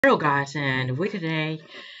Hello guys, and we today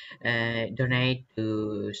donate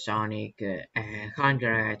to Sonic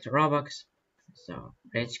 100 robux. So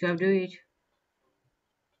let's go do it.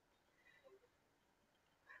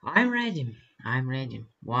 I'm ready. I'm ready.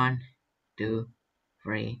 One, two,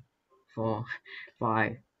 three, four,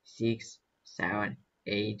 five, six, 7,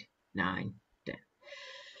 8, 9, 10.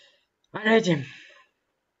 I'm ready.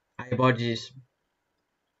 I bought this.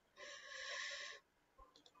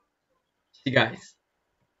 See guys.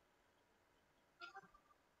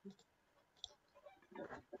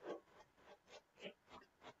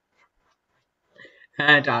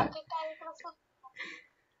 And I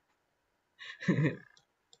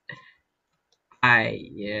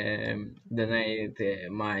donate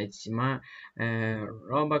my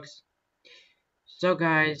robux. So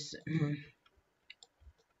guys.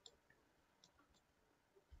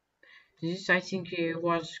 This I think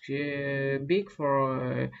was big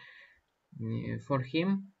for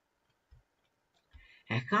him.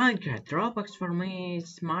 A hundred Robux for me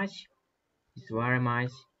is much. It's very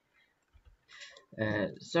much.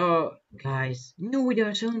 So guys, new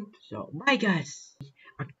video soon. So bye guys.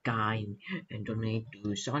 Again and donate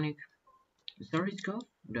to Sonic. So let's go.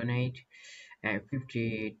 Donate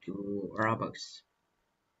 50 to Robux.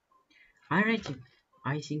 I ready.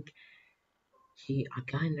 I think he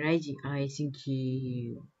again ready. I think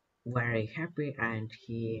he very happy and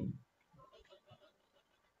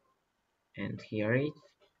here it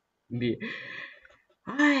be.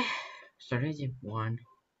 I so ready. One,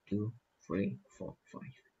 two, three, four,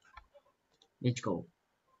 five. Let's go.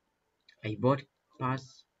 I bought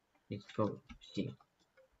pass. Let's go. See.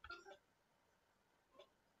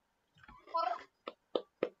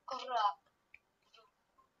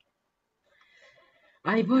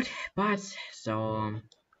 I bought pass. So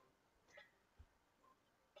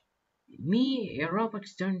me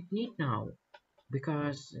Robux don't need now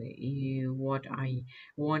because what I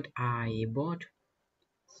bought.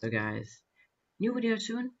 So guys, new video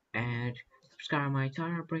soon and subscribe my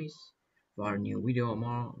channel please for new video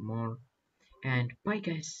more and bye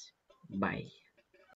guys. Bye.